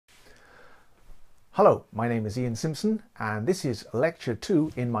Hello, my name is Ian Simpson and this is lecture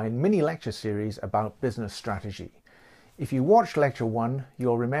 2 in my mini lecture series about business strategy. If you watched lecture 1,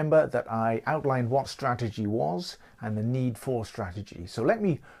 you'll remember that I outlined what strategy was and the need for strategy. So let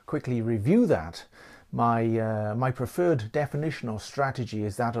me quickly review that. My preferred definition of strategy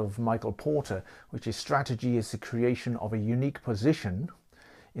is that of Michael Porter, which is strategy is the creation of a unique position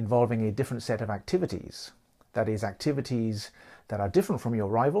involving a different set of activities. That is, activities that are different from your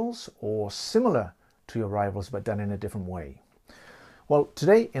rivals or similar to your rivals but done in a different way. Well,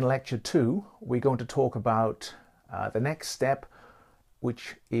 today in lecture 2 we're going to talk about the next step,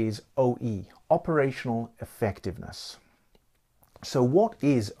 which is OE, operational effectiveness. So what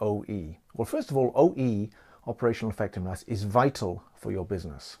is OE? Well, first of all, OE, operational effectiveness, is vital for your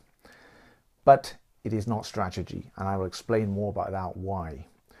business, but it is not strategy, and I will explain more about that why.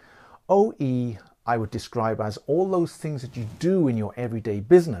 OE I would describe as all those things that you do in your everyday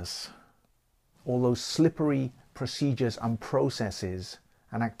business, all those slippery procedures and processes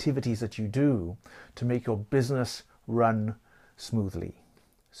and activities that you do to make your business run smoothly.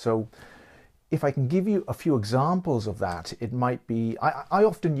 So if I can give you a few examples of that, it might be, I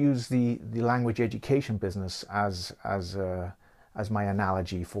often use the language education business as my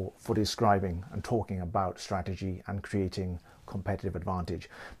analogy for describing and talking about strategy and creating competitive advantage.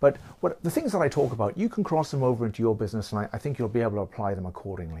 But the things that I talk about, you can cross them over into your business, and I think you'll be able to apply them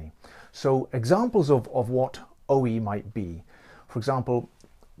accordingly. So examples of what OE might be. For example,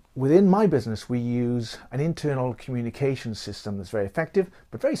 within my business, we use an internal communication system that's very effective,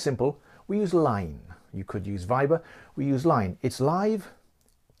 but very simple. We use Line. You could use Viber. We use Line. It's live,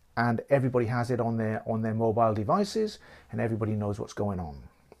 and everybody has it on their mobile devices, and everybody knows what's going on.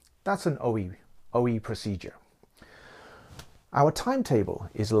 That's an OE procedure. Our timetable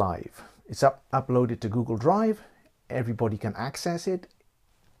is live. It's uploaded to Google Drive. Everybody can access it.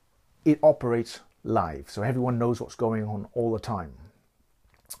 It operates live, so everyone knows what's going on all the time.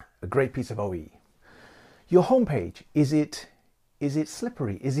 A great piece of OE. Your homepage, is it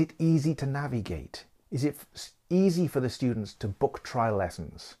slippery? Is it easy to navigate? Is it easy for the students to book trial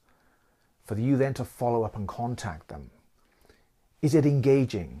lessons? For you then to follow up and contact them? Is it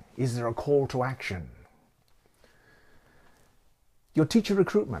engaging? Is there a call to action? Your teacher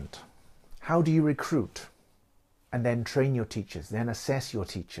recruitment. How do you recruit and then train your teachers, then assess your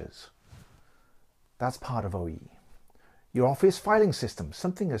teachers? That's part of OE. Your office filing system,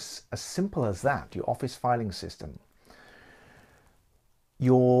 something as simple as that, your office filing system.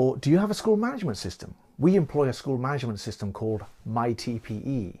 Do you have a school management system? We employ a school management system called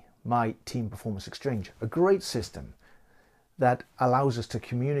MyTPE, My Team Performance Exchange, a great system that allows us to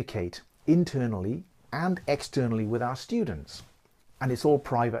communicate internally and externally with our students. And it's all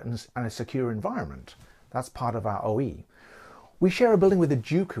private and a secure environment. That's part of our OE. We share a building with a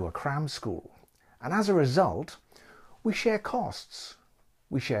JUCO, a cram school. And as a result, we share costs.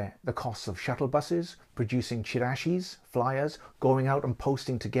 We share the costs of shuttle buses, producing chirashis, flyers, going out and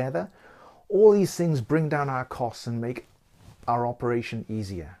posting together. All these things bring down our costs and make our operation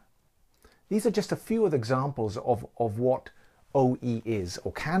easier. These are just a few of the examples of what OE is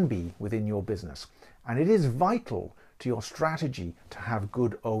or can be within your business. And it is vital to your strategy to have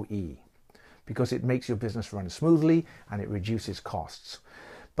good OE because it makes your business run smoothly and it reduces costs.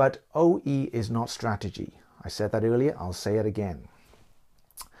 But OE is not strategy. I said that earlier, I'll say it again.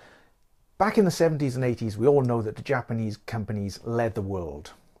 Back in the 70s and 80s, we all know that the Japanese companies led the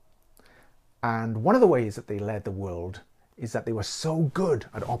world. And one of the ways that they led the world is that they were so good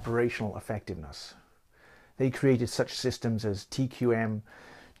at operational effectiveness. They created such systems as TQM,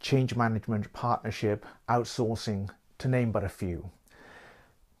 change management, partnership, outsourcing, to name but a few.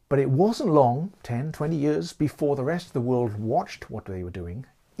 But it wasn't long, 10, 20 years, before the rest of the world watched what they were doing,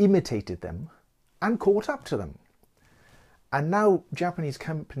 imitated them, and caught up to them. And now Japanese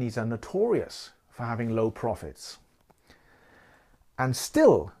companies are notorious for having low profits. And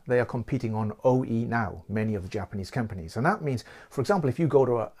still they are competing on OE now, many of the Japanese companies. And that means, for example, if you go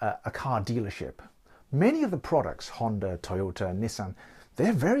to a car dealership, many of the products, Honda, Toyota, Nissan,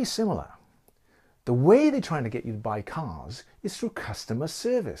 they're very similar. The way they're trying to get you to buy cars is through customer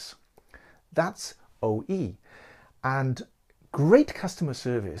service. That's OE. And great customer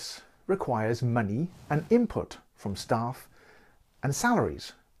service requires money and input from staff and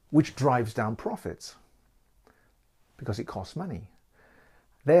salaries, which drives down profits because it costs money.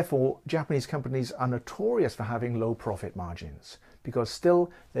 Therefore, Japanese companies are notorious for having low profit margins because still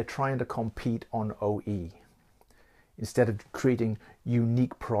they're trying to compete on OE instead of creating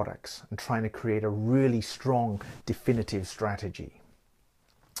unique products and trying to create a really strong, definitive strategy.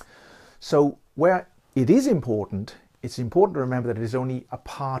 So where it is important it's important to remember that it is only a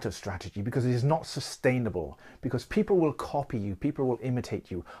part of strategy, because it is not sustainable, because people will copy you, people will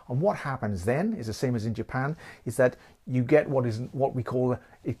imitate you. And what happens then is the same as in Japan, is that you get what we call,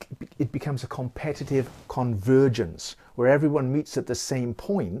 it becomes a competitive convergence, where everyone meets at the same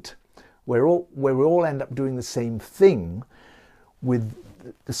point, where we all end up doing the same thing with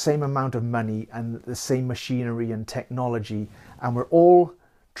the same amount of money and the same machinery and technology, and we're all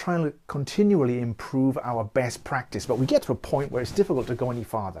trying to continually improve our best practice, but we get to a point where it's difficult to go any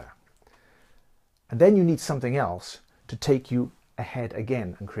farther. And then you need something else to take you ahead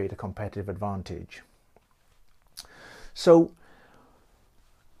again and create a competitive advantage. So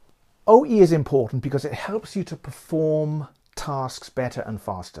OE is important because it helps you to perform tasks better and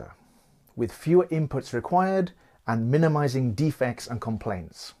faster, with fewer inputs required and minimizing defects and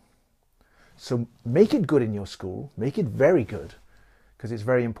complaints. So make it good in your school, make it very good, because it's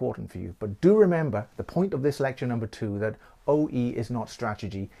very important for you. But do remember the point of this lecture number 2, that OE is not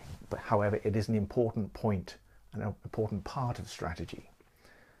strategy, but however, it is an important point, an important part of strategy.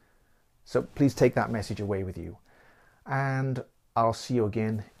 So please take that message away with you. And I'll see you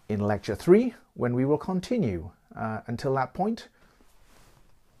again in lecture 3, when we will continue. Until that point,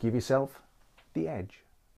 give yourself the edge.